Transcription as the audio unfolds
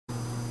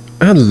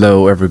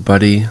Hello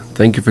everybody,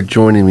 thank you for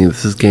joining me.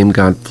 This is Game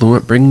God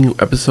Fluent bringing you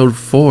episode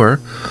 4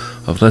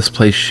 of Let's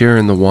Play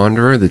Shiren the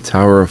Wanderer, the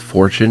Tower of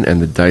Fortune,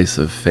 and the Dice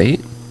of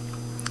Fate.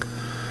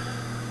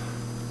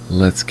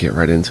 Let's get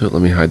right into it.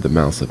 Let me hide the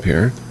mouse up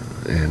here.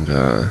 And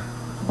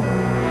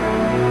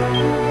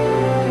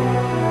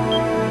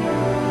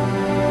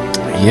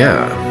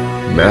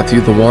yeah,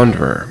 Matthew the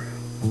Wanderer.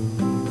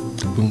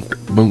 Boom,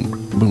 boom,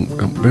 boom,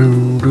 boom,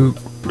 boom, doo,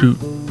 doo,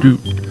 doo.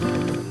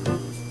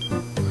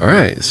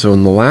 Alright, so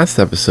in the last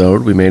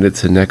episode, we made it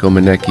to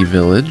Nekomaneki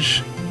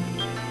Village.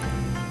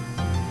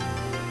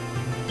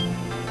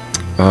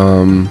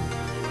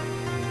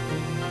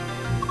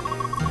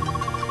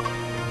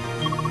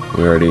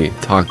 We already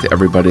talked to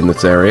everybody in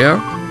this area.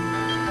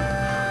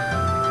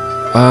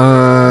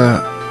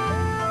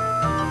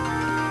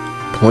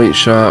 Point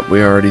shop,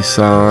 we already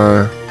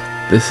saw.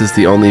 This is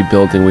the only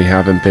building we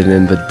haven't been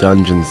in, the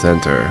Dungeon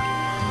Center.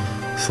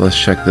 So let's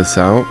check this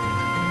out.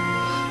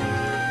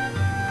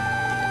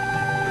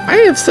 I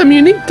have some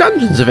unique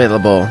dungeons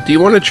available. Do you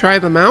want to try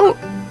them out?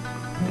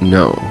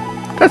 No.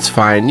 That's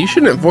fine. You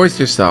shouldn't voice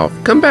yourself.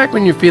 Come back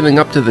when you're feeling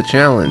up to the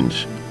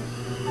challenge.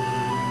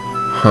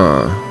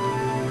 Huh.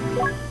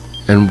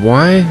 And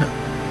why?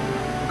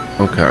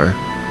 Okay.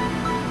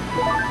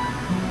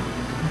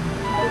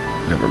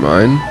 Never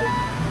mind.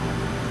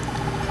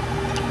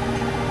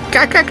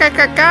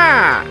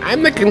 Ka-ka-ka-ka-ka!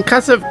 I'm the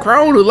concussive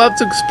crone who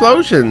loves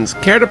explosions.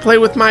 Care to play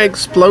with my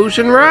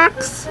explosion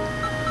rocks?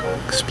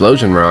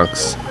 Explosion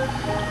rocks?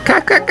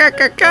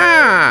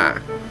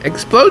 Ka-ka-ka-ka-ka!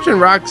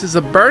 Explosion rocks is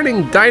a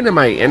burning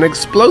dynamite in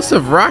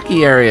explosive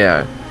rocky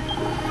area.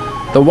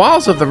 The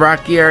walls of the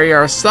rocky area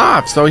are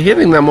soft, so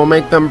hitting them will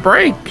make them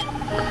break.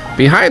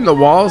 Behind the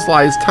walls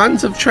lies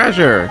tons of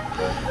treasure.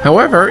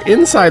 However,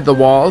 inside the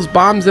walls,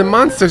 bombs and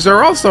monsters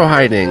are also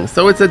hiding,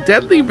 so it's a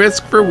deadly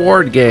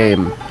risk-reward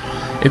game.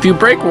 If you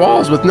break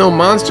walls with no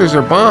monsters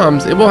or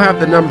bombs, it will have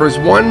the numbers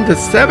 1 to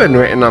 7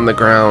 written on the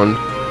ground.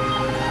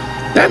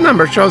 That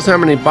number shows how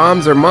many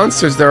bombs or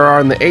monsters there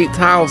are in the 8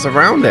 tiles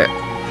around it.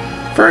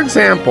 For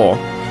example,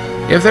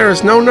 if there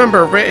is no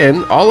number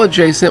written, all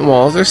adjacent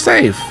walls are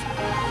safe.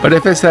 But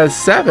if it says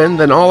 7,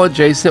 then all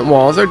adjacent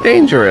walls are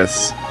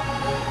dangerous.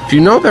 If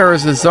you know there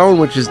is a zone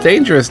which is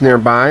dangerous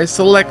nearby,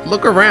 select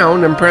Look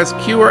Around and press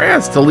Q or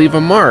S to leave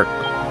a mark.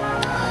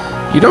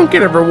 You don't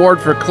get a reward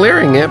for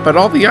clearing it, but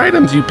all the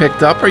items you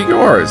picked up are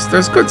yours.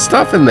 There's good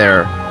stuff in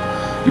there.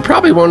 You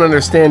probably won't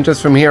understand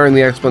just from hearing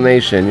the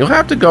explanation. You'll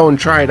have to go and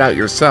try it out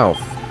yourself.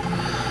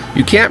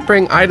 You can't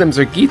bring items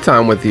or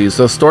Gitan with you,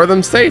 so store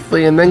them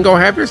safely and then go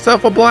have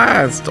yourself a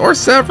blast, or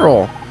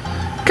several.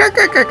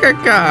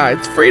 Ka-ka-ka-ka-ka,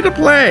 it's free to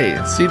play.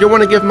 So you don't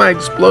want to give my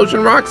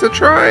explosion rocks a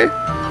try?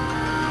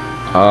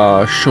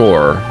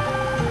 Sure.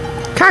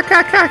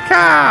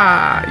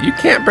 Ka-ka-ka-ka! You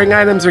can't bring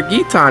items or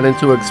Gitan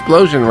into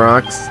explosion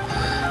rocks.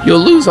 You'll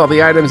lose all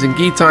the items and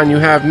Gitan you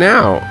have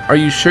now. Are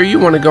you sure you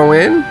want to go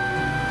in?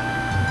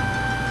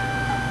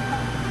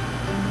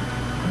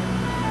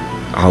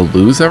 I'll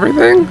lose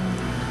everything?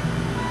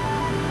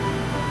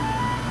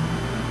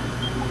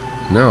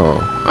 No.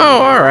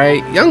 Oh,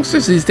 alright.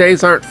 Youngsters these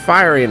days aren't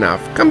fiery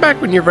enough. Come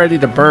back when you're ready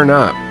to burn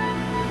up.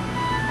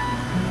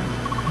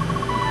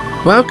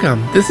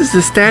 Welcome. This is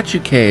the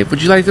Statue Cave.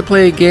 Would you like to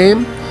play a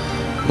game?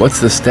 What's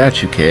the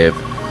Statue Cave?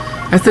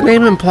 As the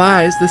name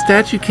implies, the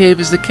Statue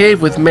Cave is a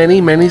cave with many,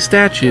 many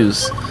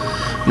statues.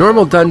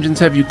 Normal dungeons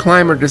have you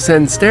climb or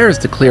descend stairs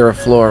to clear a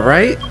floor,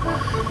 right?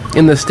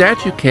 In the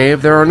Statue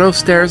Cave, there are no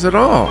stairs at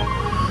all.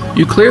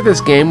 You clear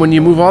this game when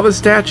you move all the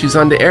statues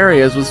onto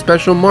areas with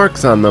special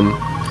marks on them.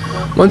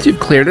 Once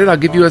you've cleared it, I'll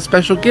give you a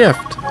special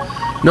gift.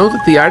 Note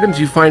that the items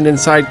you find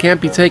inside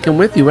can't be taken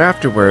with you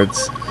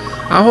afterwards.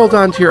 I'll hold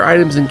on to your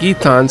items and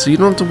Gitan so you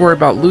don't have to worry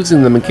about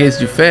losing them in case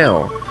you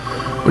fail.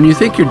 When you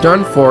think you're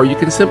done for, you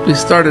can simply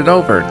start it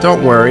over.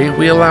 Don't worry,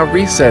 we allow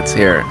resets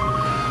here.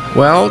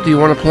 Well, do you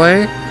want to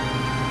play?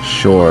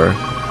 Sure.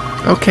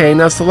 Okay,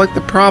 now select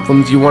the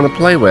problems you want to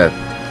play with.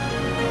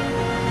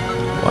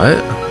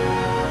 What?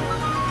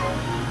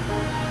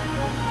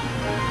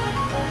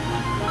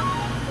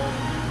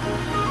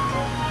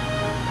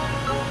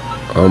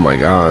 Oh my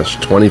gosh,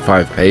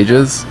 25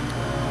 pages?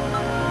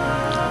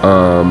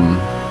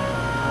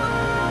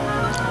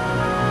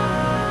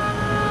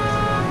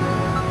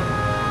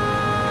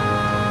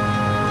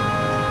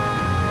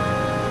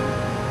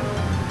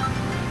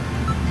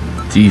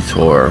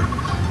 Detour.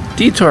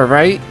 Detour,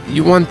 right?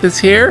 You want this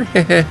here?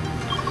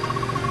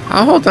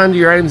 I'll hold on to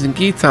your items and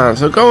Gitan,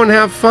 so go and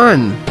have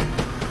fun.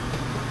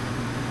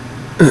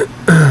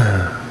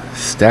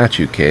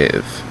 Statue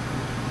Cave.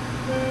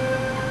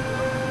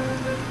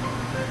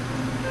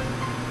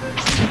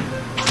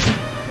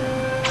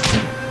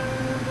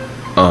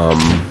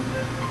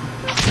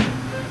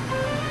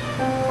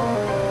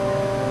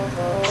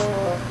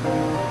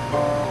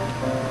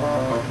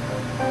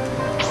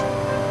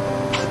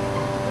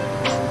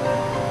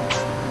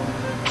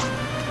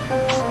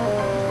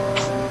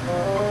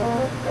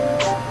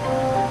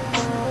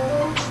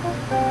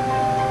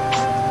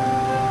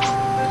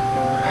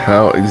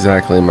 How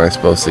exactly am I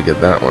supposed to get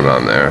that one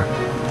on there?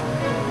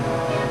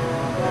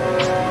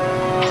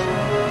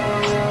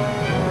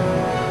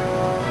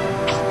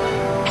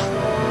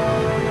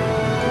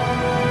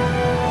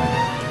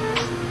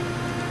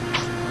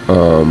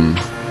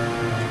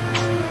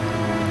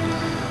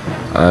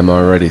 I'm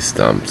already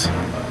stumped.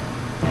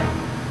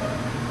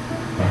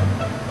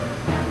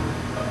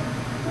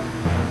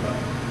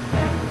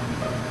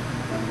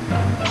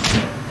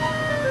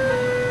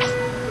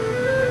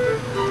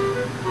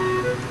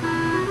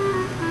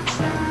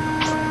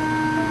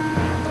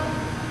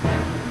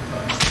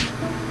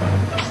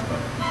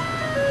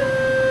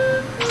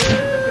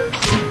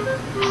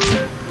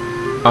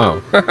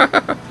 Oh.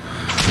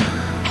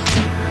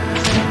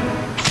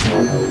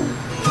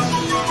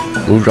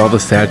 Moved all the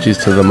statues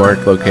to the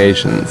marked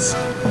locations.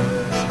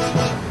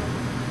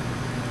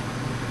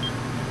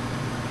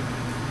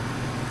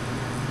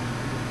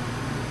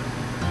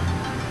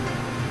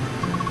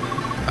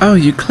 Oh,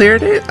 you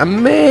cleared it?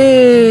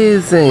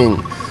 Amazing!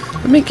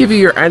 Let me give you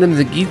your items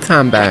and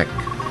Gitan back.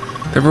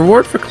 The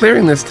reward for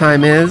clearing this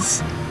time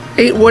is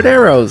 8 wood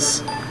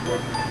arrows.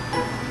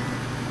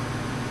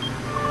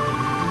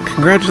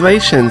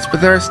 Congratulations, but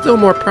there are still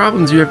more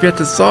problems you have yet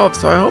to solve,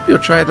 so I hope you'll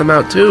try them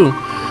out too.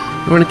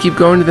 You want to keep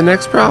going to the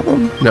next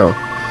problem? No.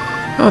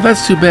 Oh,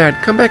 that's too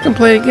bad. Come back and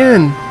play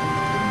again.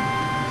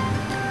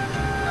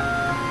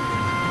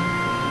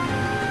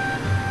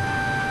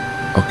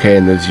 Okay,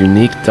 and there's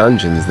unique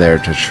dungeons there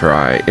to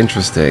try.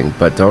 Interesting,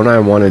 but don't I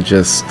want to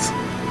just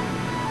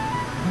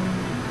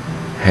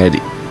head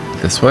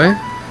this way?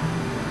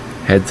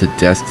 Head to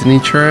Destiny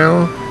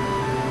Trail?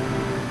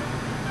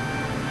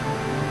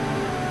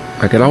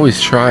 I could always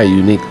try a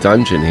unique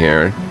dungeon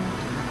here.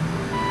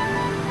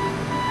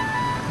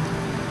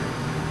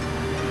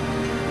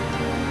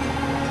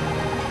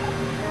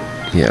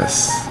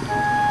 Yes.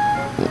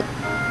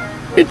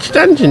 Which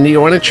dungeon do you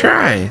want to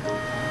try?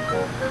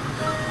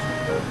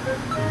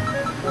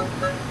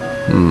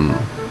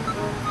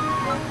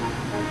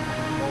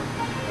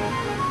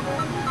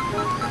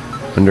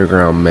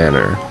 Underground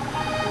Manor.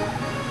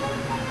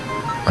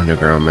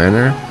 Underground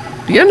Manor?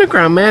 The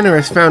Underground Manor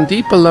is found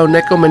deep below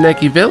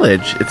Nekomaneki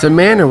Village. It's a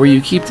manor where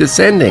you keep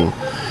descending.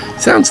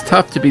 Sounds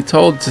tough to be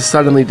told to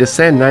suddenly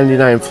descend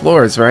 99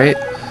 floors, right?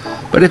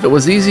 But if it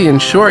was easy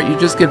and short, you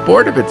just get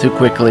bored of it too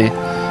quickly.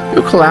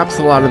 You'll collapse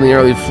a lot on the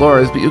early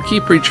floors, but you'll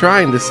keep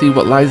retrying to see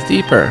what lies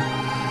deeper.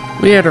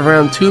 We had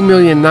around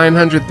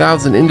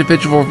 2,900,000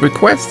 individual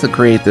requests to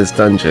create this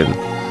dungeon.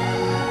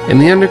 In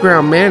the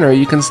Underground Manor,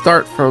 you can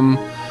start from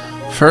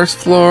 1st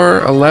floor,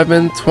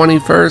 11th,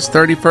 21st,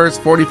 31st,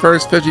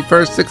 41st,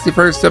 51st,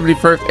 61st,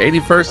 71st,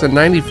 81st, and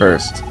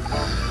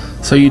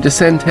 91st. So you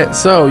descend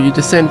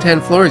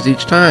 10 floors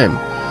each time.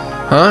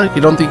 Huh?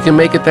 You don't think you can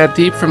make it that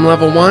deep from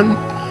level 1?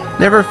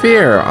 Never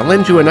fear. I'll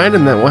lend you an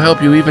item that will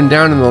help you even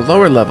down in the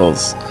lower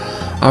levels.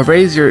 I'll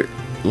raise your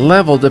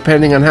level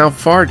depending on how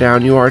far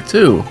down you are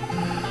too.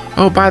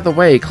 Oh, by the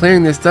way,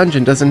 clearing this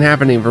dungeon doesn't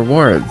have any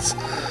rewards.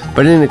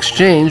 But in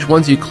exchange,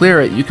 once you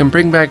clear it, you can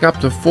bring back up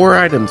to 4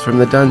 items from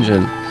the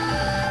dungeon.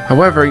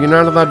 However, you're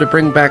not allowed to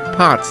bring back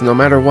pots no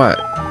matter what.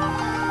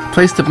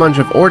 Placed a bunch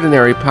of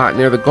ordinary pot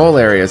near the goal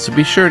area, so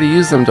be sure to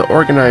use them to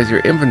organize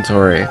your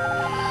inventory.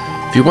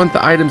 If you want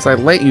the items I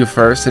lent you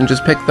first, then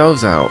just pick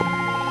those out.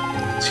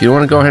 So you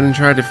want to go ahead and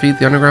try to defeat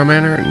the Underground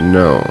Manor?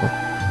 No.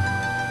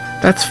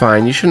 That's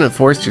fine, you shouldn't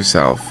force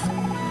yourself.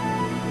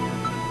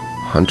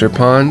 Hunter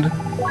Pond?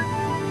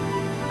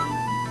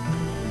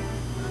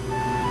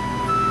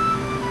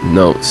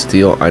 Note,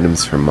 steal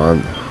items from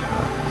month.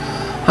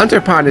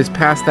 Hunter Pond is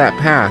past that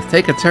path.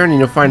 Take a turn and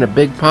you'll find a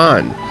big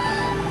pond.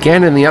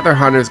 Gan and the other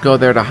hunters go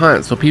there to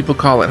hunt, so people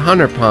call it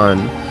Hunter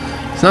Pond.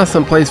 It's not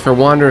some place for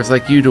wanderers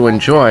like you to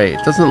enjoy.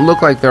 It doesn't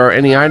look like there are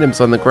any items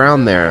on the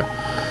ground there.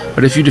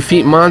 But if you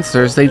defeat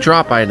monsters, they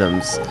drop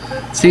items.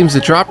 It seems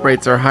the drop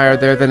rates are higher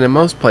there than in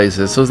most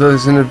places, so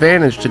there's an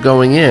advantage to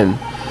going in.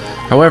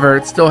 However,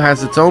 it still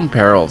has its own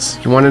perils.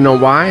 You want to know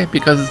why?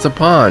 Because it's a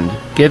pond.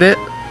 Get it?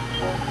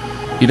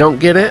 You don't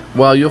get it?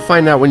 Well, you'll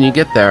find out when you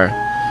get there.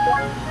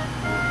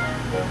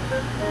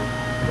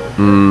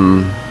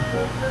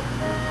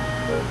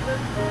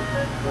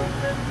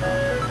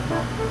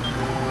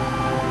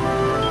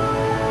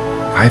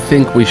 I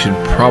think we should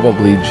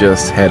probably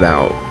just head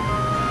out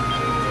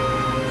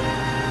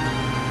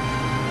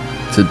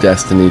to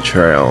Destiny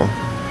Trail.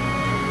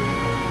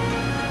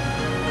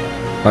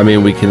 I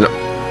mean, we can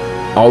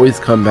always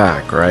come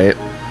back, right?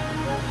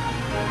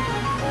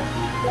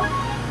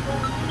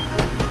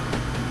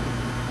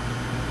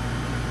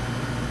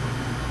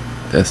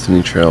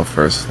 Destiny Trail,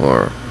 1st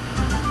floor.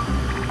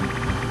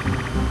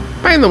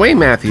 By the way,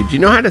 Matthew, do you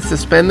know how to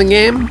suspend the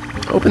game?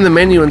 Open the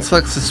menu and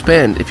select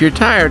suspend. If you're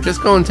tired,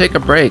 just go and take a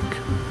break.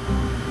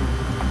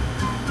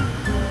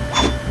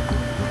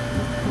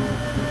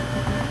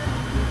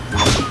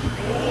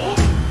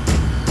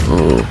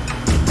 Ooh.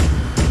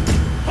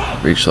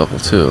 Reach level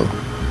 2.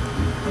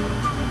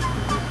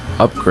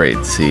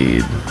 Upgrade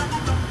seed.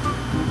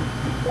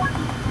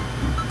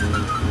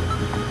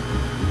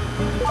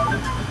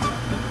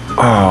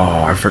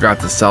 Oh, I forgot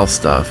to sell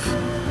stuff.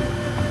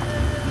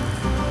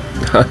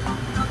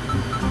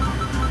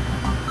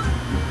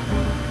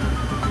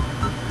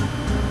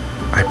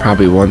 I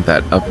probably want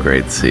that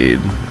upgrade seed.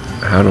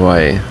 How do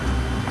I...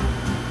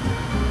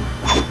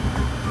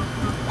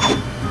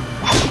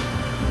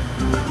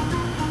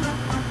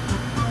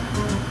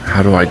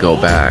 How do I go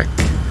back?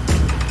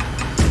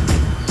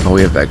 Oh,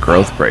 we have that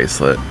growth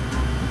bracelet.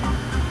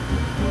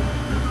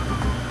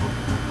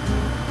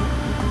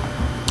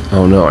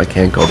 Oh no, I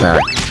can't go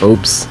back.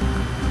 Oops.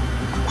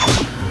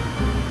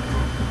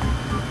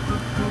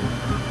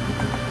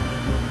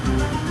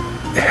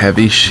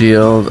 Heavy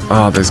shield.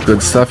 Oh, there's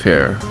good stuff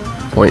here.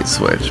 Point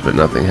switch, but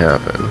nothing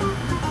happened.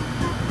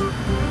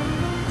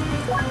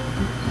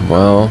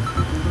 Well,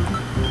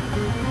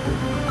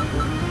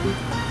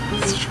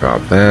 let's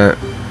drop that.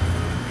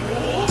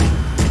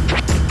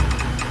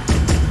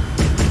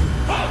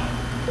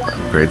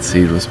 Upgrade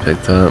seed was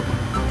picked up.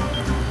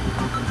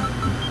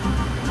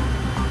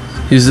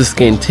 Use this to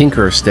gain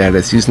Tinkerer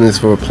status. Using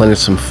this will replenish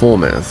some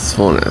fullness.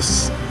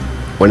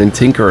 When in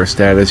Tinkerer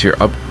status, your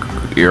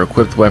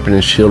equipped weapon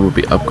and shield will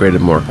be upgraded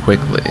more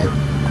quickly.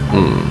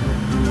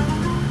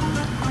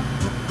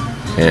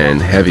 And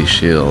heavy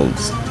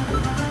shields.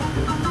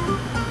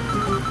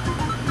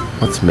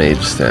 What's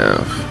Mage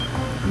Staff?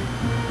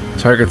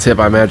 Targets hit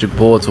by magic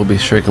bullets will be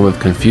stricken with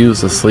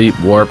confused, asleep,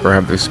 warp, or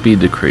have their speed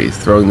decreased.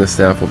 Throwing the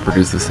staff will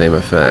produce the same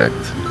effect.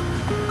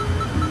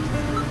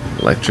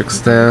 Electric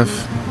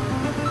Staff.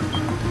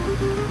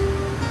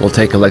 Will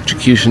take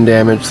electrocution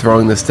damage.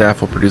 Throwing the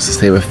staff will produce the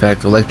same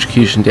effect.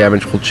 Electrocution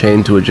damage will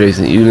chain to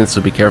adjacent units,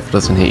 so be careful it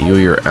doesn't hit you or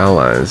your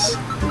allies.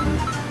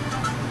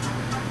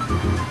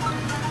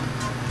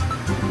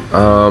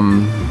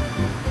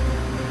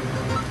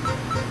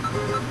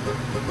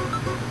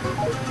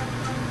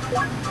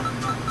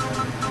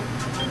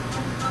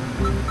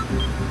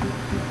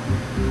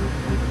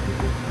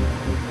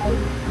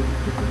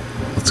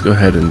 Let's go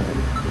ahead and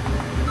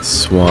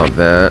swap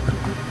that.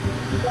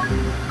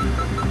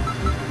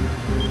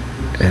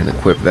 And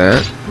equip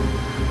that.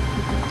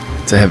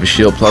 It's a heavy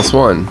shield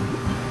 +1.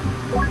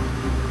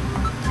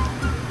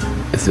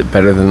 Is it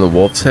better than the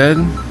Wolf's Head?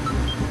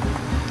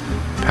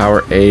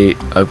 Power 8,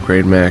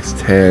 upgrade max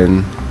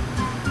 10.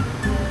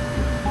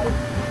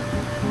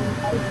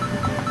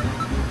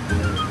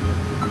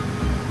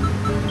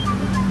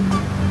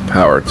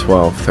 Power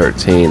 12,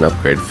 13,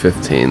 upgrade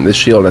 15. This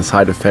shield has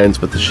high defense,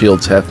 but the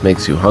shield's heft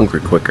makes you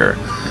hungry quicker.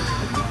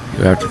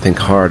 You have to think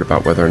hard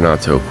about whether or not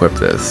to equip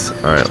this.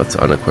 Alright, let's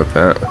unequip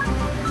that.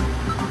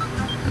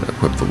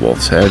 Equip the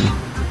Wolf's Head.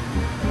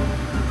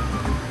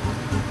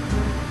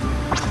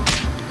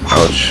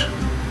 Ouch.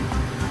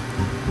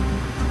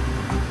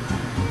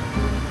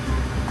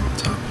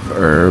 Top of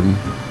herb.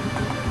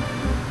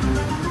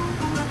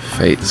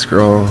 Fate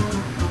scroll.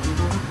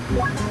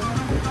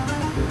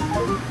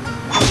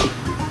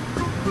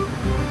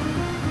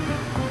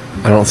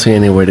 I don't see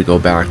any way to go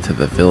back to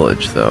the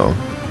village though.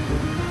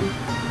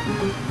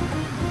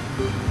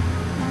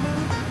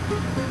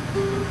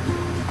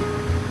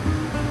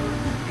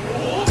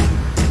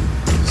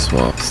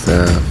 Swap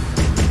staff.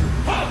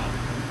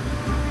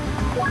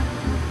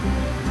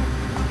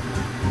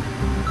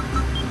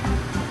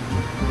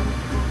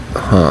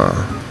 Huh.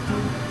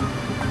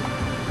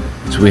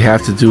 Do we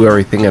have to do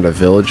everything at a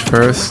village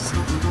first?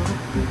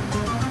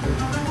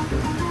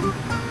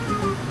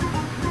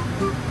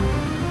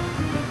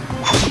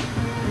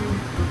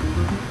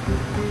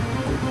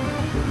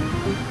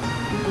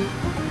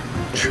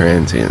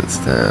 Transient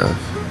staff.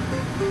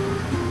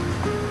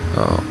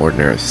 Oh,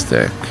 ordinary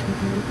stick.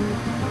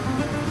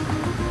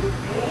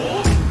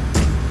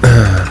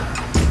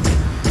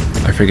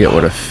 I forget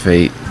what a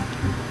fate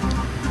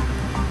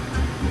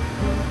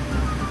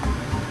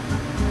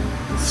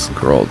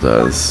scroll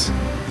does.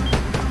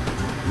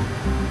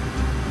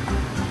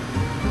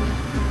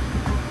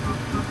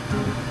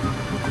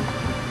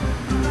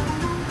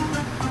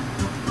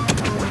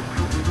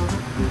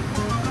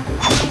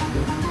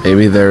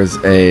 Maybe there's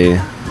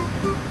a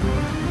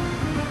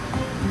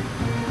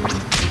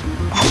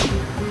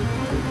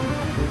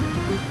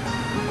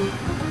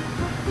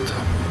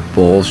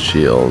bull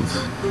shield.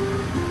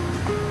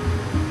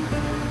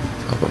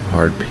 Top of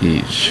hard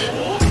peach.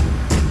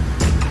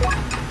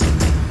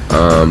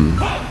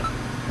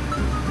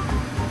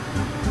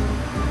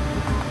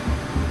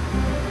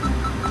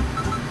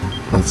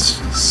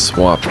 Let's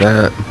swap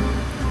that.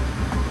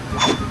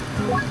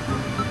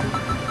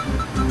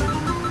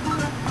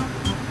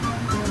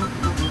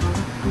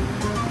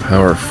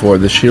 Power 4.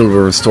 The shield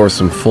will restore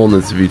some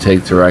fullness if you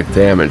take direct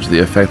damage. The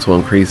effect will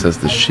increase as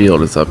the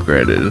shield is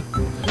upgraded.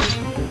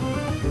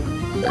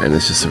 And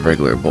it's just a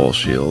regular bull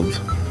shield.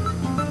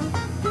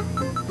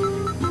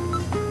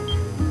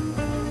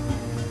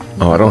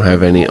 Oh, I don't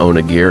have any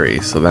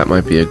onigiri, so that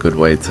might be a good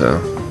way to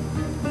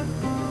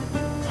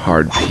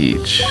hard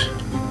peach.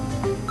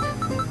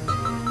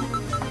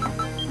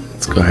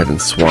 Let's go ahead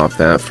and swap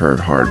that for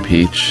hard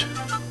peach.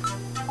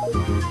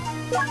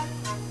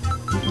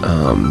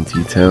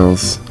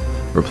 Details.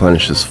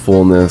 Replenishes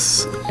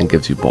fullness and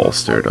gives you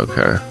bolstered,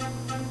 okay.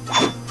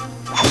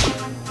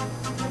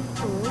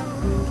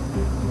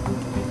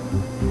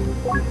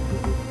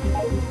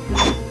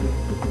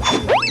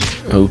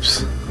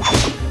 Oops.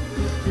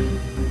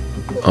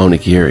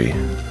 Onigiri.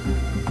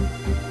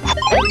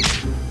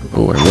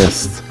 Oh, I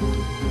missed.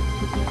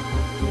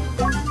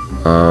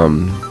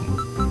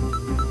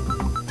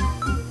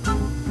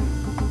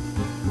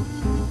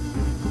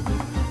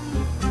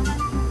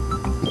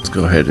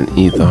 go ahead and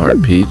eat the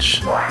hard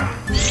peach.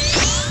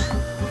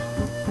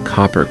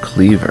 Copper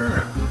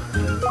cleaver.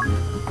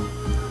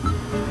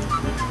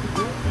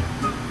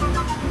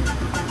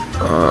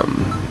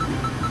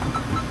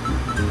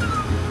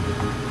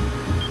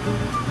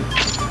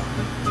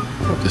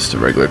 Just a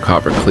regular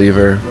copper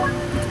cleaver.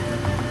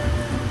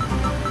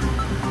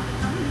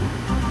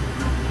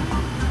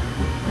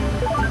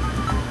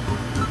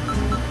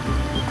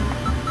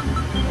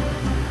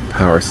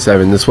 Power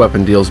 7. This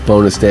weapon deals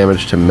bonus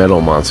damage to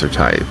metal monster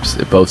types.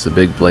 It boasts a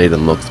big blade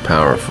and looks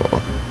powerful.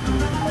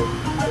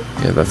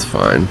 Yeah, that's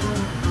fine.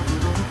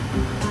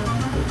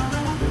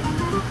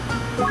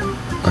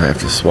 I have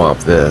to swap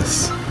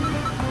this.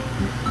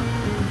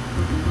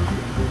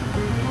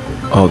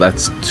 Oh,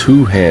 that's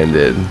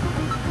two-handed.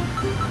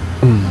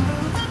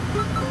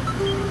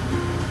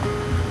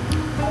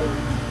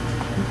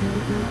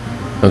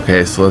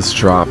 Okay, so let's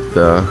swap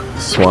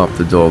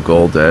the dual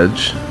gold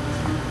edge.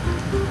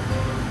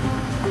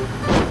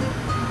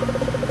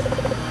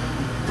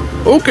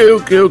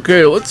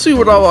 Okay, let's see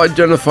what I'll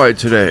identify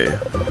today.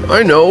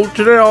 I know,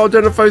 today I'll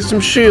identify some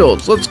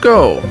shields. Let's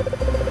go.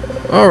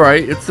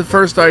 Alright, it's the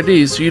first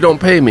ID, so you don't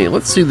pay me.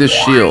 Let's see this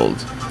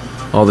shield.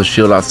 All the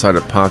shield outside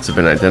of pots have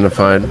been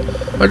identified.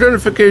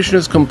 Identification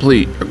is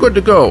complete. You're good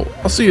to go.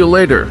 I'll see you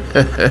later.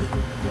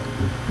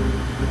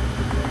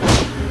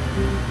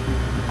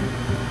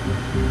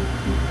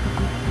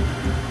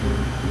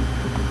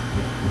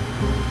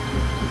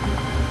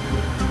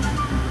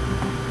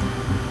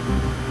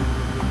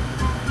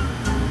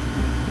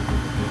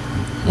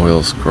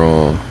 Oil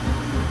scroll.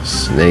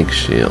 Snake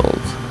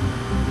shield.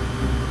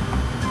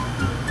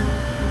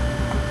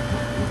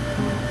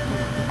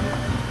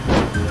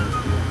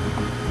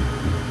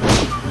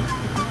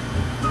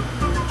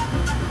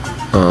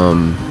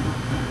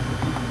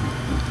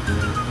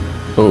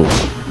 Oh.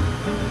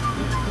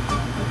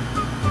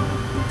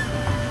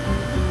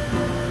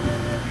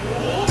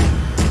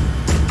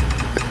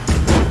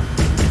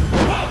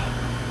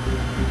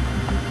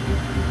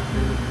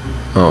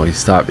 Oh, he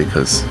stopped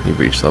because he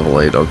reached level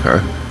 8, okay.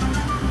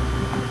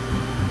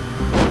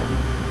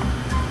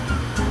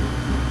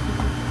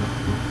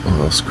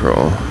 Oil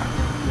scroll.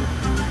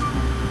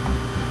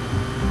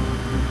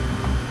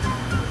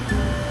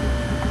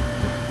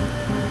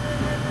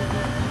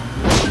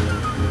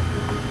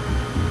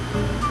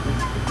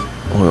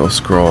 Oil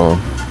scroll.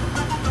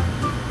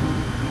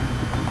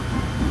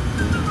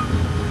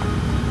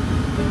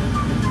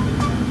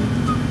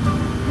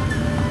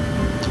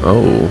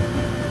 Oh.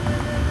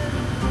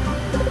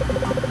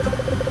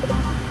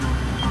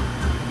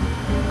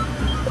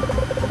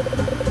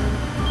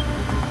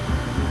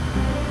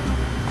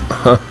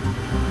 Huh.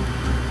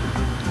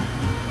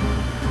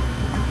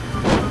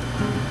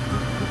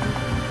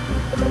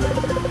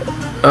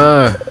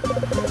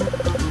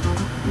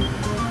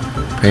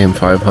 Pay him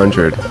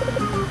 500.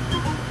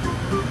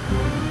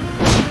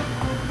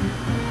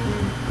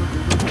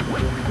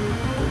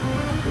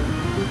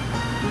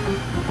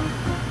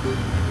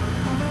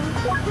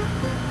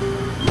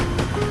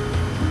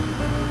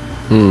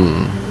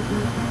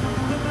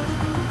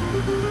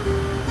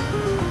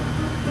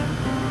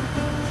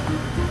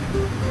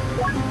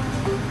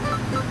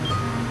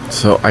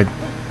 So I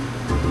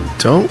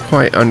don't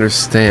quite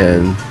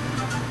understand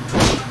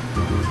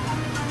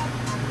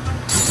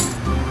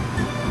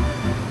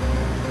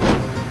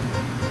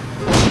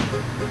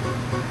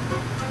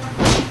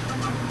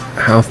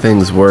how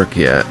things work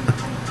yet.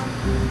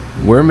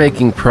 We're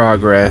making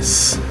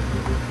progress.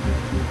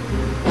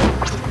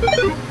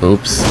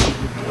 Oops.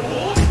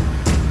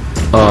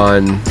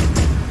 On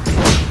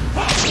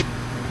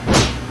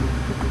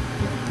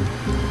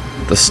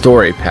the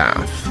story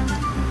path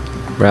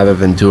rather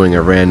than doing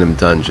a random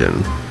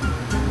dungeon.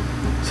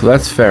 So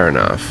that's fair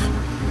enough.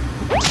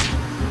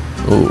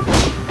 Ooh.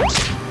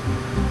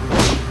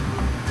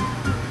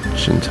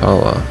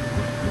 Shintala.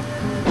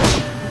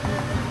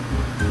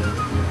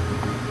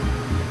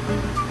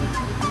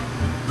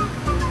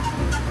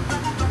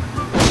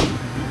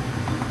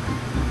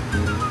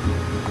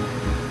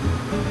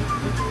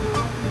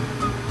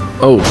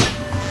 Oh.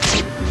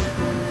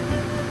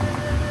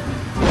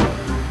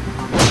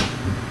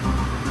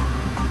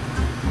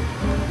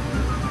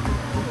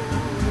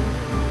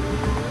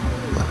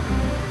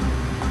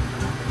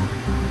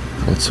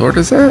 What sword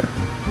is that?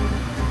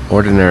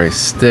 Ordinary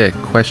stick,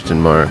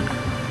 question mark.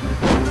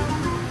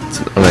 It's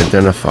an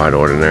unidentified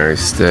ordinary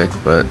stick,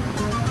 but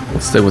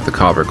let's stay with the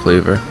copper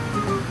cleaver.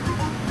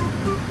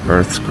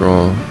 Earth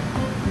scroll.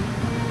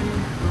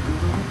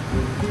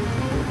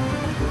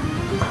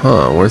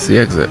 Huh, where's the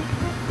exit?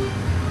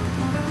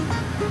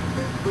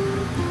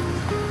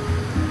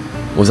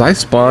 Was I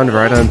spawned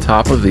right on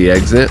top of the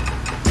exit?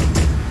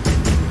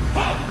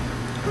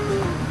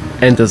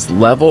 And does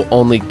level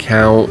only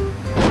count?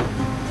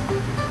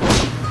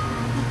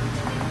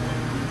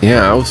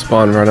 Yeah, I was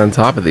spawned right on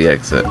top of the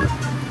exit.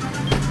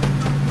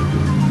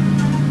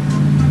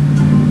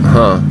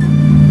 Huh.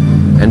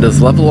 And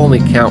does level only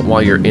count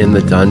while you're in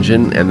the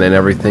dungeon and then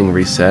everything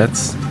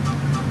resets?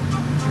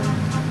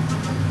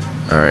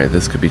 Alright,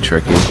 this could be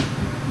tricky.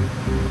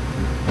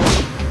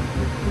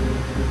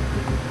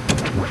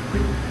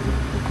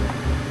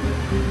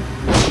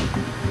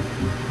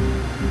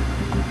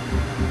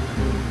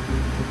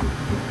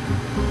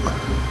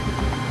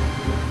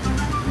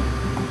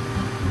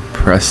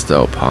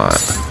 Presto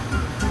pot.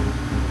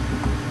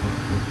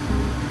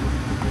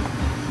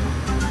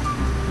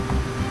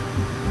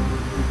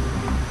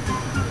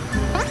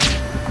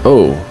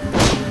 Oh.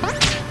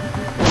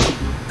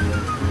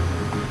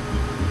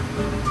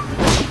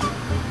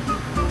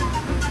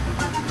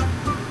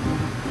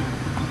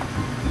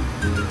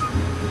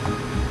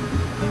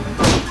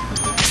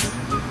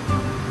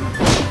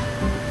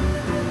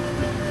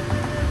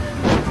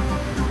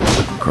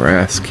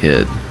 Grass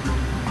kid.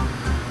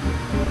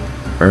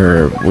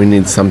 Herb. We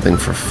need something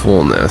for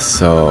fullness,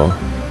 so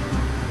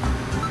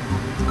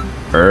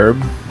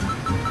herb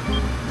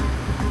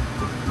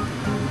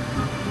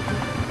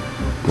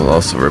will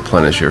also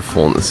replenish your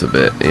fullness a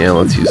bit. Yeah,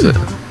 let's use it.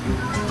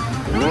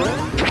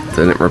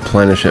 Didn't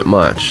replenish it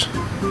much.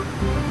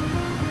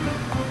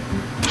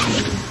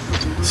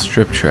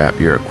 Strip trap.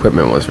 Your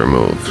equipment was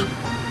removed.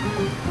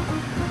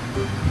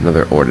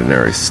 Another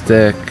ordinary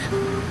stick.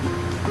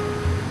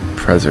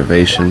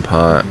 Preservation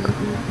pot.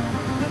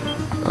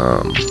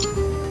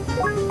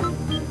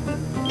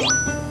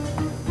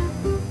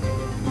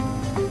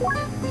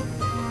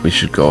 We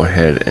should go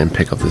ahead and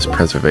pick up this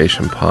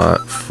preservation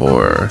pot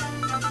for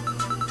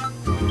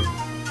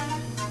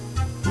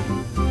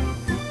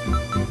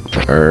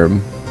the herb.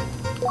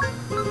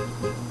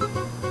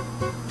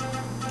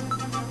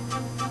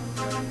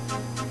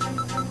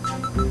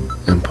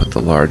 And put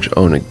the large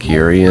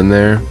onigiri in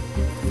there.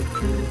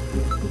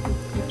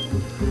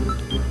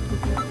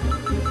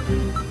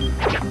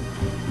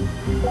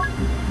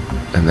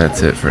 And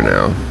that's it for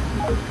now.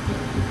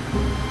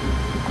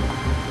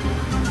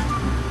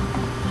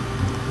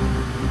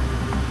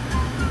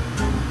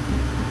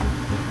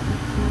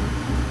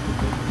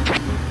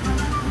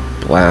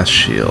 Blast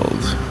shield.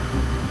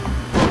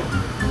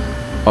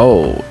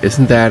 Oh,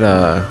 isn't that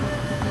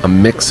a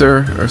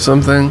mixer or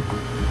something?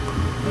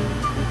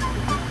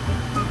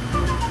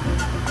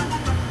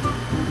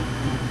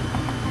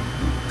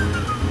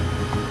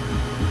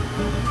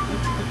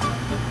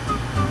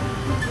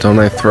 Don't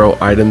I throw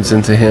items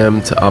into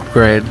him to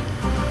upgrade?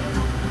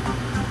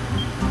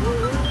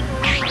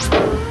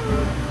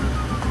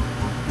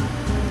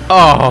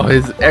 Oh,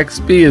 his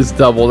XP is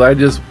doubled. I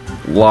just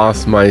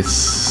lost my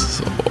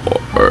sword.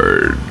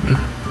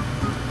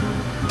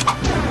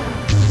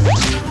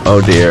 Oh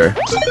dear.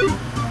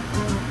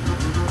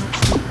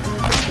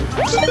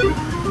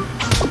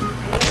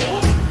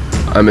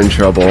 I'm in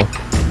trouble.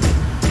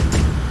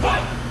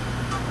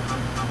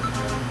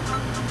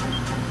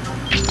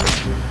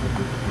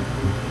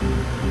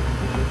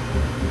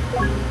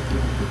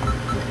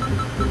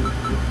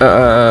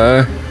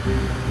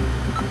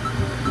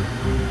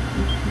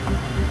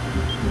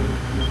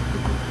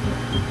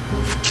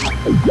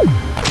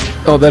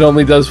 Oh, that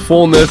only does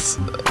fullness.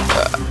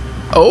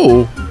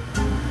 Oh.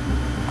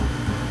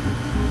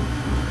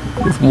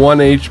 With 1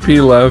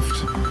 HP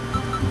left.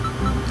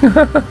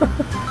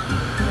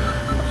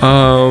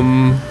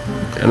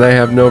 And I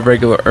have no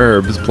regular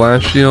herbs.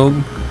 Blast shield.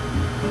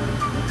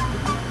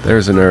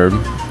 There's an herb.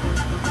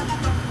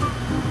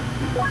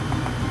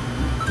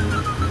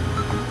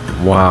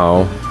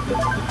 Wow.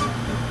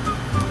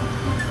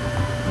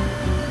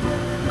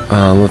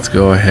 Let's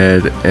go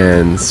ahead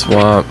and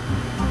swap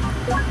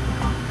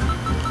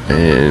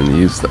and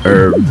use the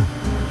herb.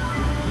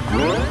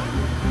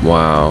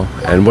 Wow.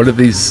 And what are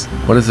these?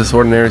 What is this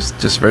ordinary?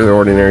 Just regular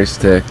ordinary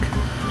stick.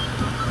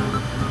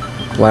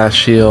 Blast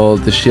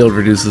shield. The shield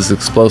reduces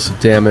explosive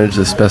damage.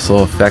 The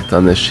special effect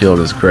on this shield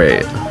is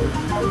great.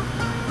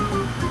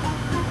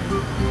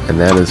 And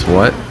that is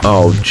what?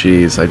 Oh,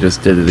 jeez. I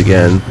just did it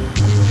again.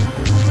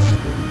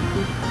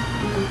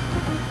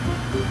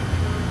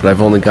 But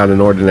I've only got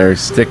an ordinary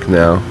stick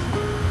now.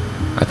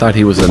 I thought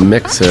he was a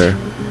mixer.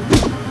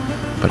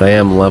 But I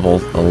am level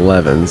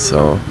 11,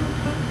 so...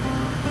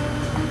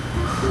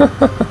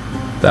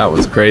 That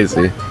was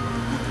crazy.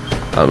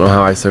 I don't know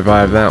how I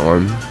survived that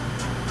one.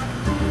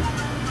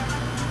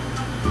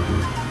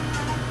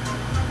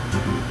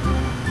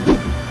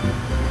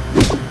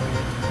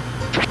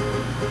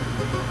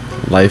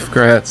 Life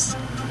grass?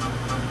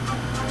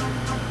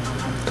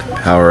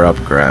 Power up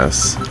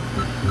grass.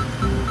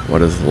 What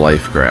does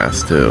life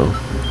grass do?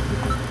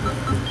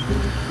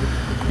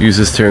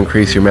 Uses to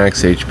increase your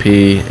max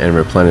HP and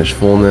replenish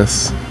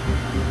fullness.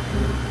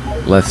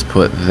 Let's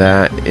put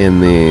that in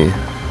the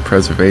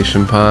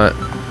preservation pot.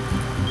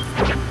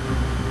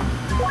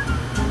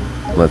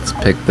 Let's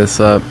pick this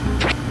up.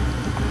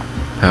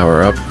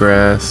 Power up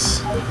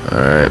grass.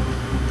 Alright.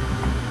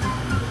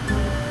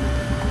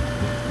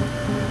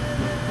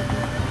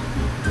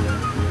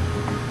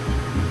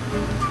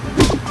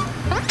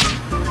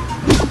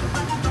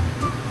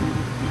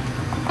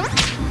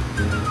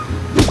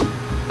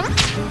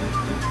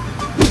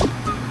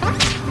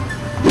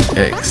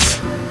 Yikes.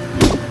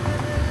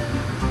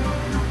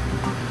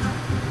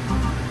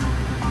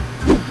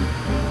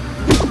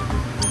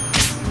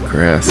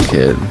 Grass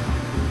kid.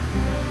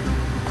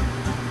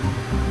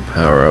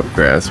 Power up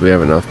grass. We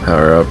have enough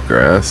power up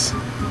grass.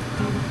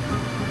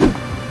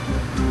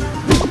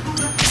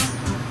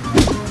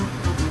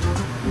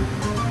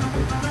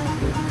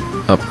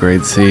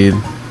 Upgrade seed.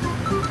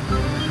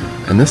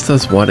 And this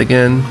does what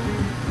again?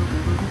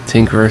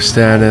 Tinkerer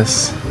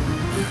status.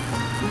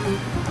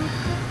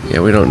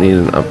 Yeah, we don't need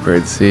an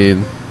upgrade seed.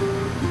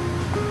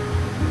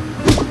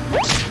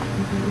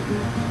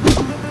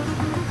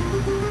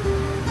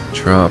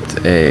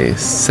 Dropped a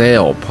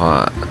sail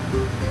pot.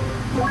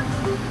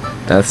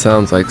 That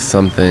sounds like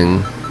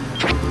something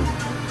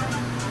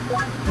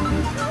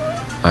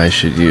I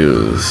should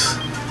use.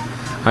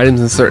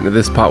 Items inserted into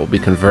this pot will be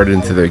converted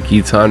into their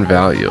Giton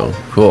value.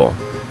 Cool.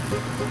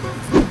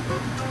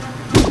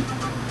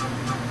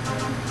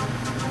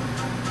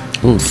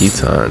 Ooh,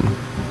 Giton.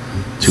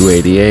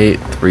 288,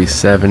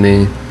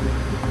 370.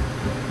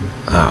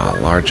 Ah,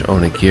 large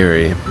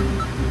onigiri.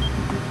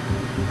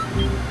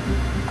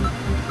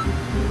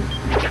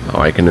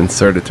 Oh, I can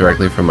insert it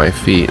directly from my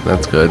feet.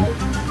 That's good.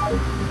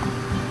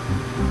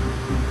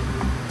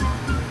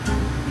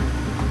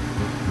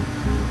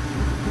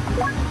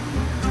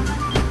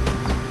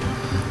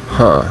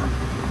 Huh.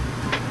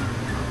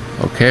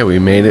 Okay, we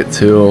made it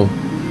to...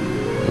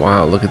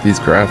 Wow, look at these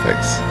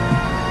graphics.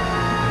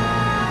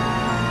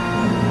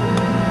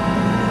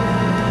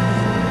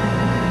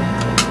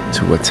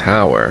 To a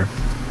tower.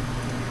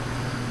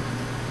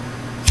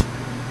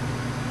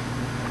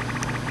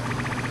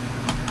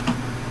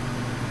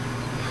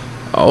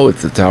 Oh,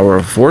 it's the Tower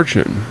of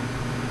Fortune.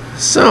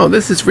 So,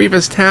 this is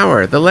Riva's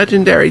Tower, the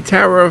legendary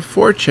Tower of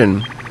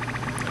Fortune.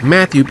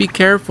 Matthew, be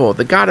careful.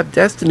 The God of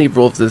Destiny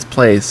rules this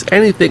place.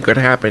 Anything could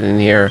happen in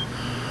here.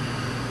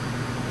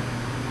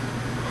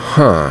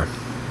 Huh.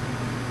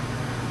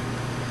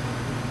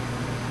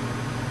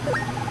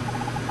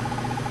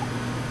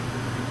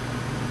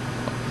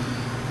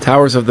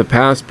 Towers of the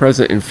past,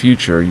 present, and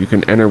future. You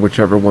can enter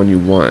whichever one you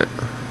want.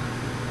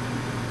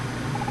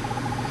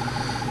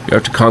 You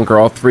have to conquer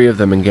all three of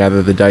them and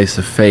gather the dice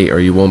of fate, or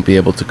you won't be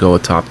able to go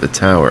atop the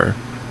tower.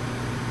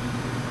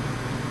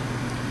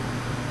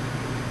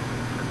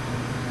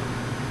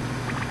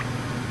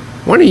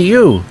 What are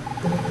you?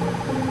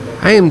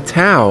 I am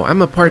Tao.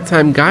 I'm a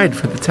part-time guide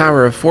for the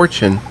Tower of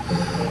Fortune.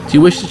 Do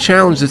you wish to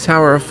challenge the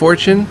Tower of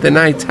Fortune? Then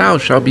I, Tao,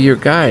 shall be your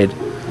guide.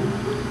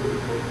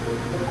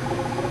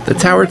 The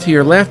tower to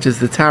your left is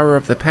the Tower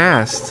of the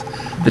Past.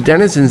 The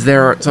denizens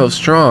there aren't so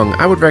strong.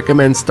 I would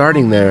recommend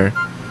starting there.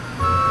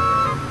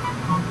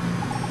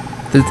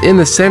 In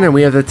the center,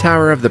 we have the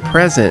Tower of the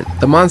Present.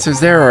 The monsters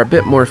there are a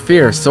bit more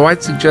fierce, so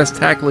I'd suggest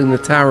tackling the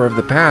Tower of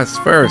the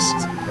Past first.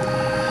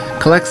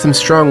 Collect some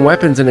strong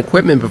weapons and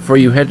equipment before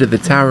you head to the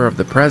Tower of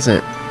the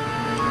Present.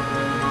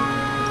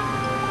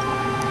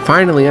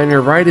 Finally, on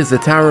your right is the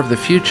Tower of the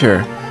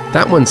Future.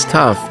 That one's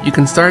tough. You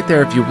can start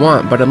there if you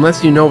want, but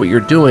unless you know what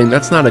you're doing,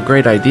 that's not a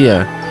great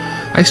idea.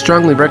 I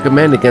strongly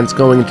recommend against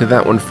going into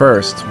that one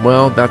first.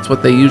 Well, that's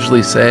what they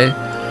usually say.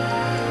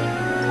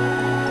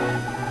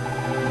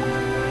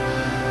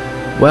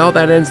 Well,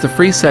 that ends the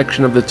free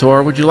section of the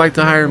tour. Would you like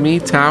to hire me,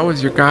 Tao,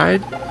 as your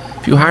guide?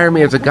 If you hire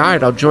me as a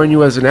guide, I'll join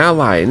you as an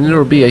ally, and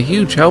it'll be a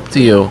huge help to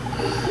you.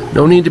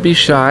 No need to be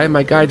shy.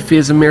 My guide fee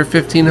is a mere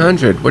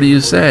 1,500. What do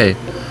you say?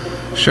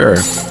 Sure.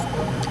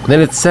 Then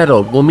it's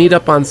settled. We'll meet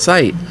up on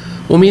site.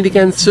 We'll meet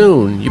again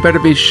soon. You better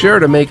be sure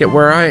to make it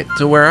where I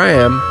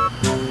am.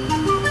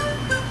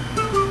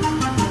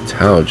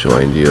 Tao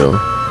joined you.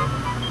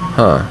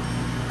 Huh.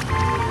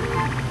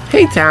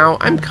 Hey, Tao.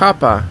 I'm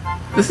Kappa.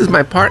 This is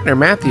my partner,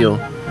 Matthew.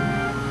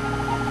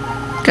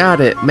 Got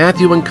it.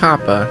 Matthew and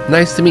Kappa.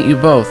 Nice to meet you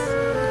both.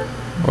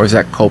 Or is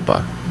that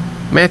Copa?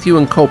 Matthew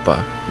and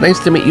Copa. Nice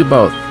to meet you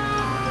both.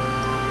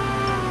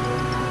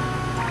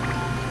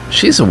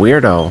 She's a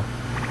weirdo.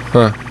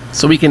 Huh.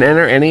 So we can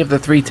enter any of the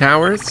three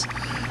towers?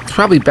 It's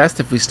probably best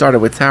if we started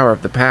with Tower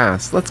of the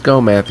Past. Let's go,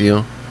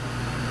 Matthew.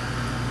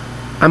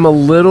 I'm a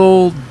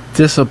little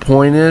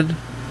disappointed.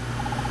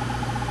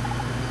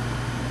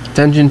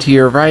 Dungeon to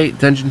your right,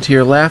 dungeon to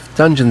your left,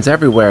 dungeons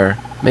everywhere.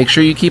 Make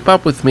sure you keep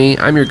up with me.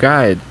 I'm your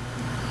guide.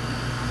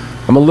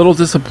 I'm a little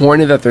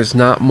disappointed that there's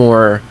not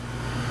more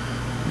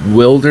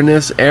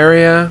wilderness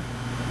area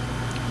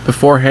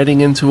before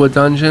heading into a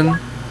dungeon,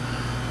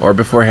 or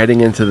before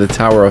heading into the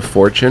Tower of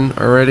Fortune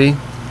already.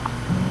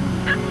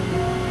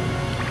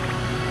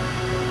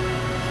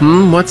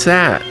 What's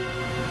that?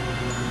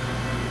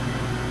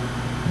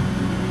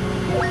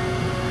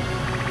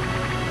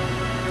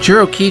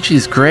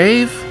 Jirokichi's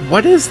grave?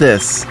 What is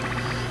this?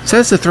 It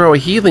says to throw a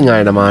healing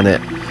item on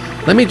it.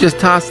 Let me just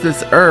toss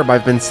this herb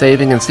I've been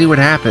saving and see what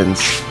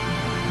happens.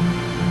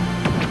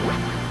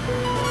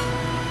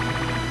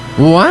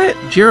 What?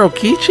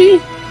 Jirokichi?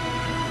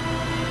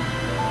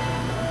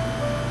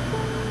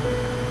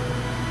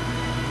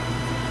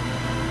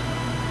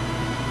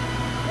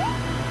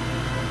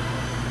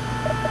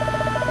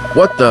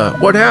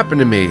 What happened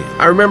to me?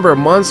 I remember a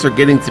monster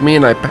getting to me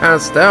and I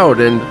passed out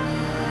and...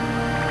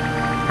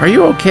 Are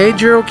you okay,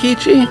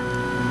 Jirokichi?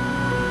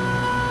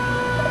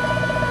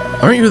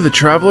 Aren't you the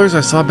travelers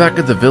I saw back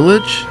at the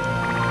village?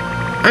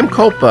 I'm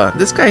Copa.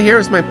 This guy here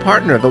is my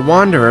partner, the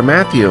Wanderer,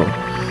 Matthew.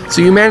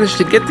 So you managed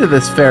to get to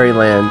this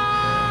fairyland.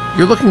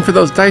 You're looking for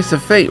those dice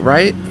of fate,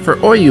 right? For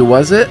Oyu,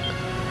 was it?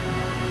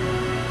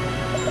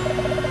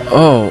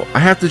 Oh, I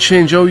have to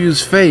change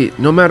Oyu's fate,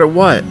 no matter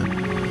what.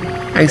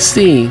 I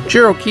see.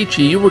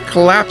 Jirokichi, you were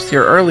collapsed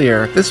here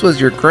earlier. This was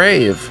your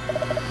grave.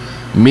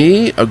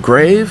 Me? A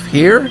grave?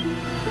 Here?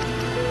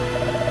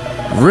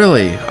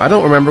 Really? I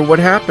don't remember what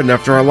happened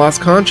after I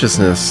lost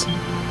consciousness.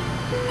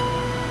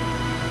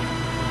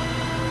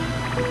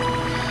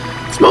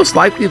 It's most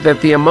likely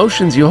that the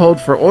emotions you hold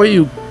for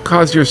Oyu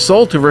caused your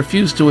soul to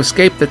refuse to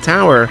escape the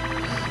tower.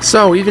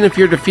 So, even if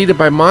you're defeated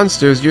by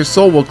monsters, your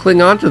soul will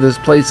cling onto this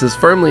place as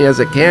firmly as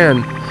it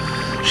can.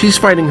 She's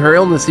fighting her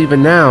illness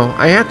even now.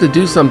 I have to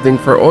do something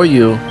for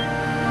Oyu.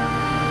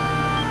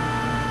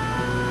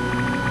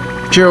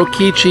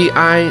 Jirokichi,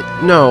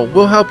 No,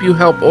 we'll help you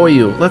help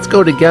Oyu. Let's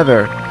go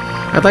together.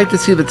 I'd like to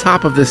see the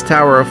top of this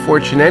Tower of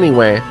Fortune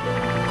anyway.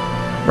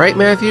 Right,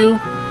 Matthew?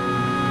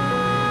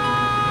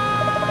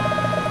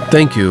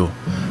 Thank you.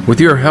 With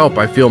your help,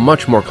 I feel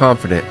much more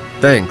confident.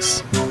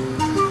 Thanks.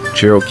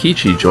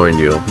 Jirokichi joined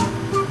you.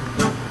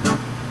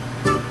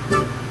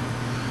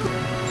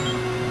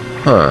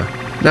 Huh.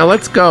 Now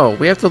let's go.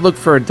 We have to look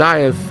for a die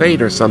of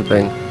fate or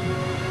something.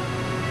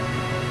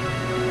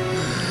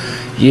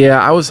 Yeah,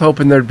 I was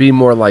hoping there'd be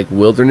more like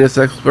wilderness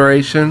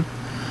exploration.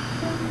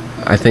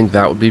 I think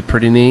that would be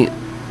pretty neat.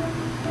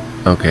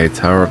 Okay,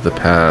 Tower of the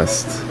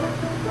Past.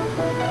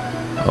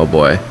 Oh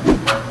boy.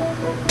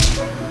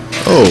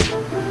 Oh.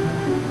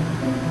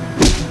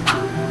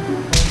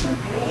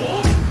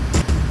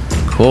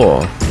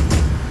 Cool.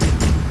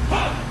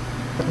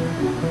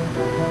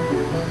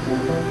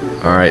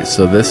 Alright,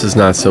 so this is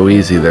not so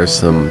easy. There's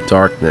some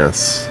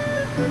darkness.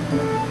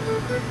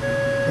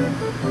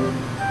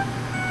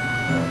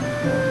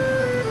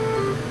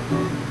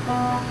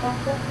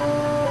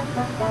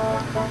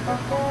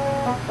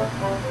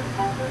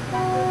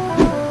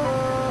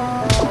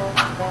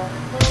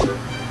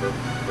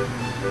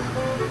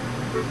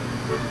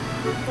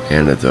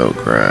 Antidote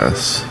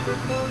grass.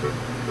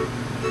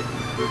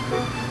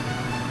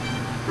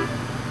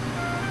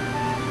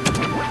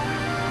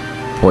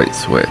 Point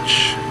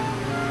switch.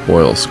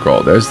 Oil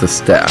scroll. There's the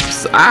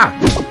steps. Ah!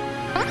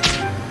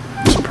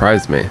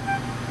 Surprised me.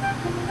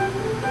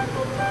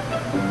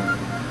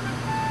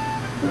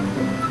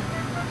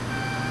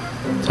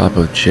 Top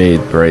of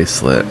jade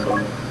bracelet.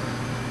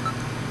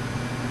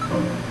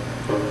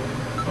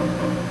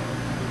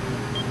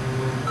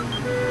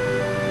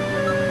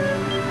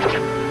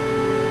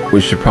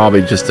 We should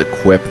probably just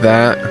equip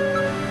that.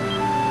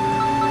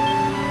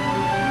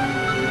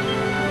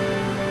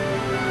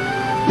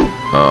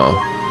 Oh.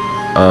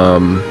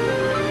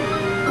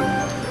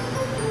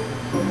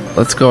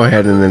 Let's go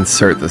ahead and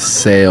insert the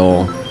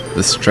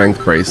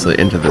strength bracelet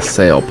into the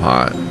sail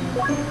pot.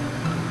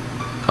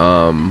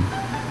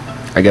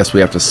 I guess we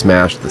have to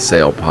smash the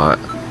sail pot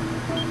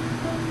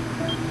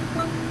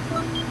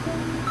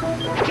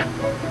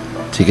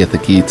to get the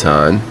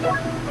Giton.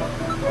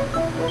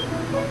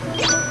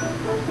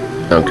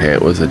 Okay,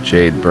 it was a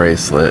jade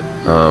bracelet.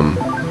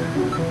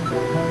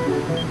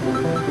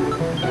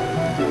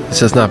 This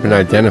has not been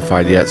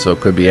identified yet, so it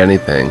could be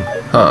anything.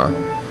 Huh.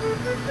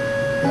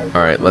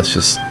 Alright, let's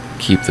just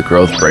keep the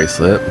growth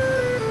bracelet.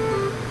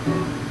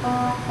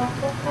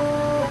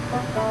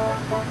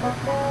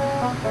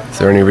 Is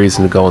there any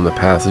reason to go in the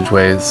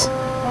passageways?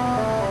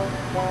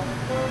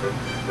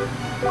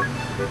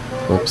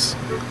 Whoops.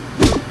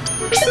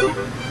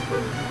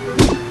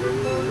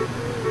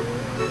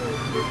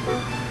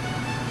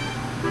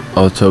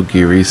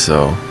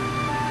 Otogiriso.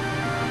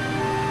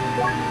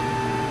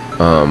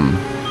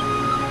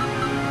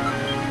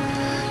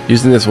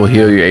 Using this will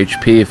heal your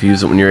HP. If you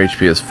use it when your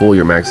HP is full,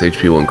 your max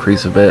HP will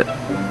increase a bit.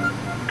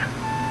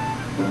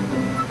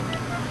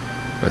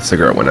 My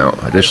cigarette went out.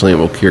 Additionally, it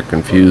will cure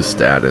confused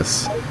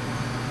status.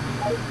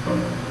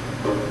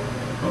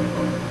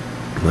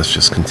 Let's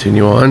just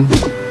continue on.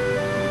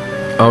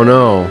 Oh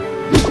no.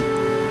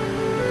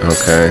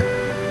 Okay.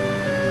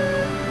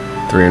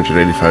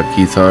 385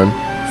 Keton.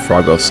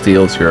 Froggo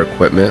steals your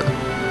equipment.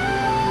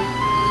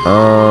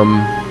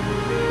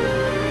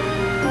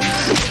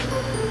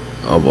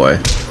 Oh boy.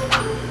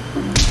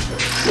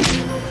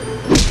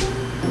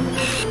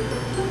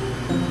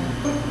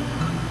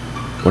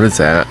 What is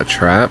that? A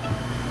trap?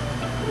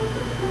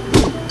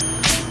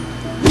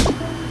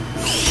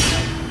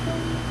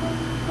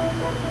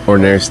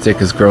 Ordinary stick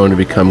has grown to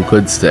become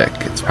good stick.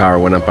 Its power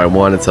went up by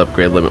 1, its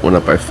upgrade limit went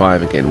up by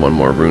 5, and gained 1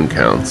 more rune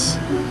counts.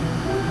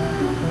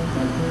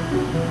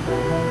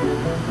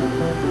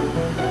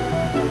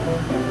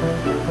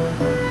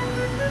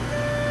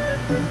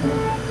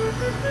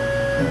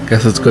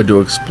 Guess it's good to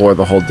explore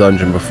the whole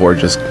dungeon before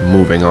just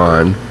moving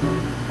on.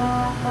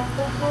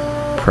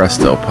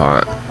 Presto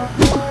pot.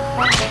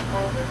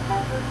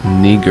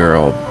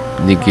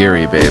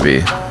 Nigiri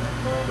baby.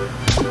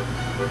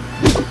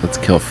 Let's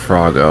kill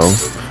Froggo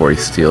before he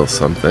steals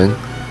something.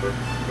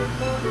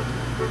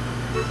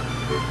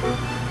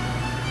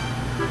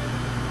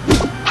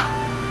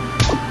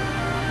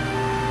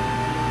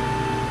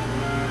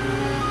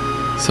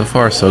 So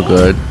far, so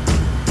good.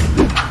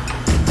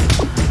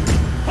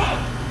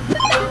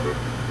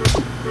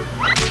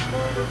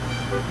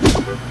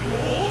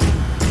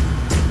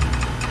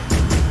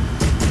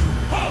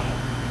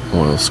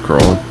 Oil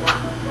scroll.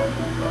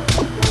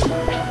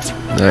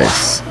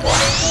 Nice.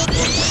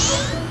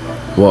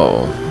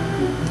 Whoa.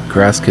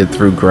 Grass Kid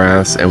threw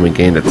grass and we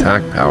gained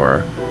attack power.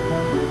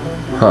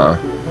 Huh.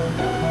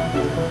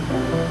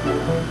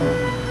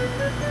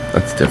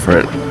 That's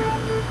different.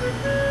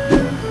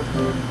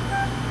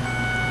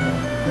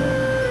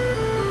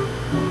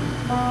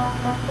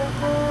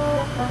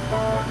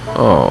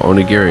 Oh,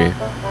 onigiri.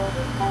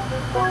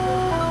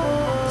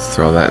 Let's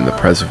throw that in the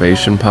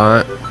preservation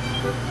pot.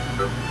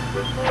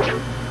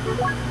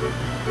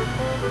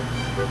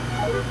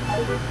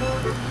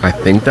 I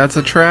think that's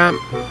a trap.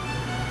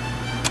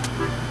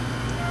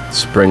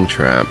 Spring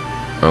trap.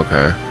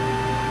 Okay.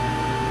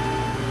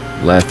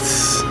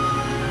 Let's...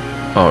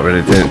 Oh, but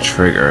it didn't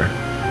trigger.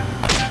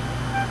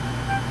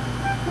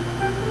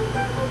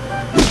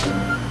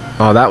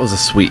 Oh, that was a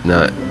sweet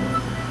nut.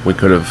 We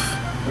could have...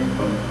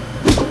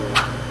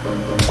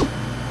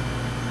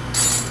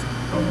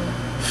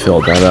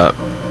 filled that up.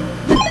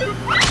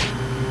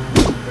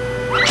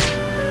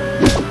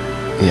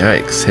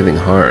 Yikes, hitting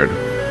hard.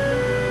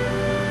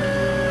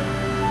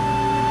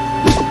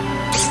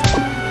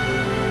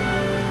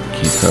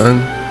 Keaton.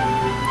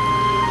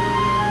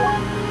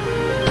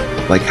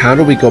 Like, how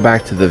do we go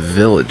back to the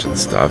village and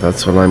stuff?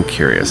 That's what I'm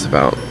curious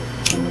about.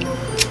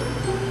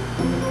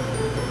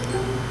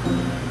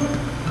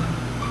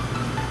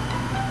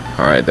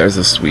 Alright, there's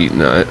a sweet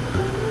nut.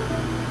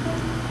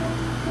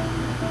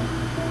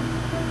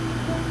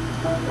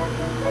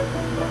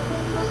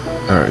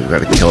 Alright, we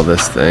gotta kill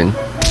this thing.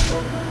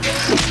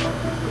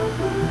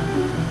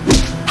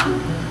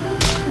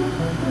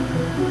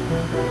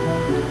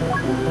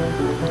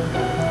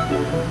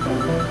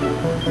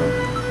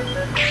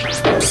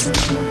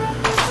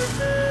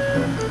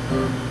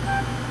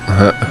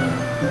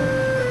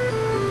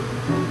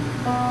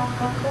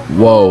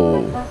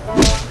 Whoa.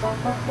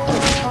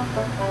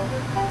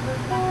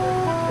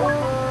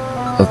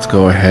 Let's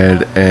go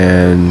ahead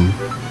and...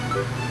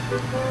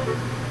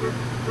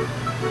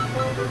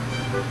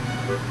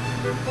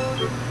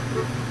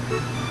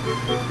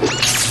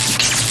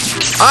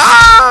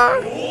 Ah!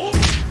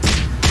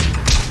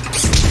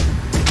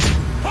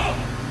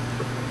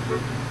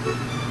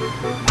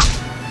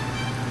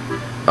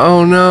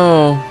 Oh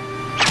no.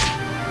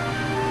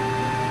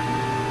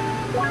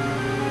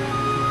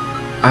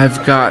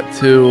 I've got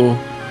to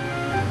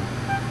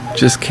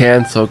just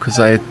cancel because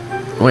I...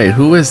 Wait,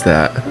 who is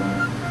that?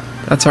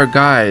 That's our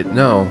guide.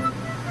 No.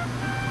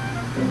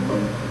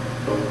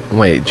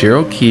 Wait,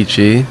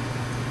 Jirokichi.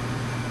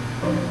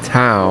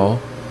 Tao.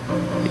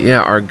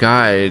 Yeah, our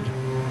guide.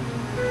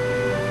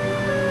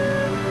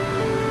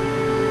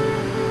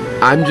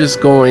 I'm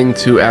just going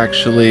to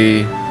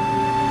actually...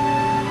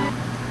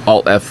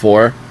 Alt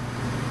F4.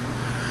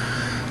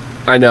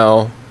 I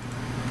know.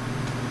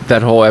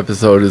 That whole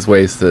episode is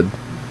wasted.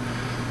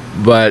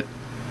 But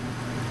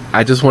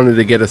I just wanted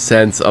to get a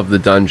sense of the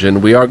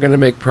dungeon. We are going to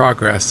make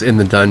progress in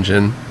the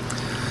dungeon.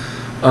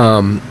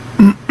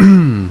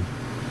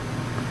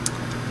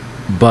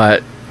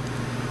 But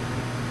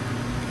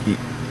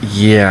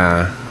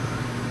yeah.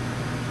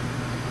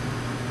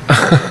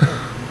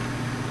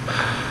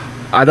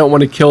 I don't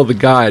want to kill the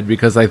guide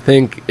because I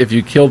think if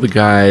you kill the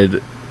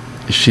guide,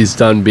 she's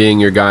done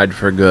being your guide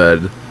for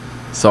good.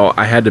 So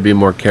I had to be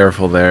more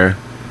careful there.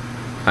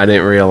 I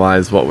didn't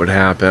realize what would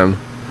happen.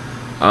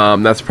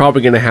 That's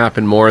probably going to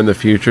happen more in the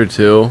future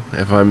too,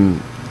 if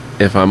I'm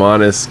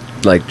honest,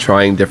 like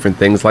trying different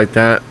things like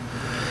that.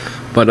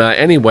 But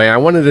anyway, I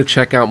wanted to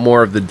check out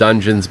more of the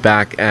dungeons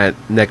back at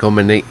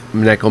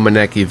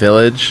Nekomaneki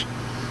Village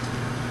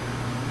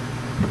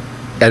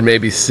and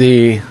maybe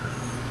see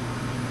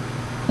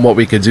what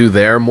we could do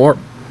there more.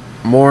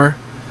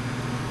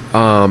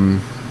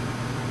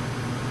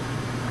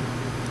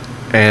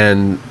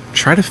 And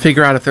try to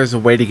figure out if there's a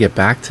way to get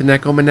back to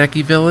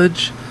Nekomaneki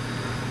Village,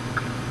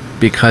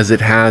 because it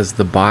has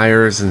the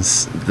buyers and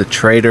the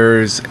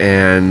traders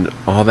and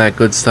all that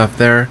good stuff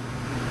there.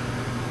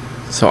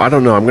 So I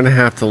don't know, I'm gonna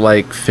have to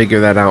like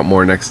figure that out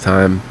more next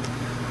time.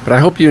 But I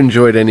hope you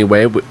enjoyed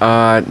anyway.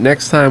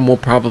 Next time we'll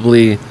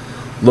probably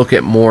look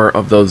at more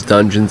of those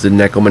dungeons in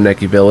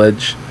Nekomaneki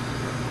Village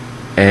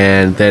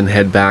and then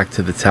head back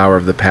to the Tower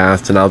of the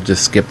Past, and I'll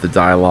just skip the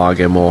dialogue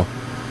and we'll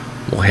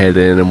head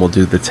in and we'll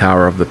do the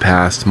Tower of the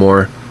Past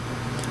more.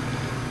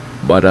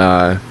 But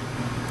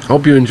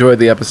hope you enjoyed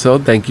the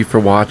episode. Thank you for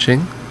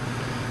watching.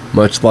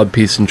 Much love,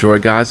 peace, and joy,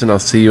 guys, and I'll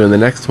see you in the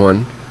next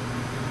one.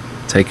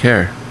 Take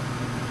care.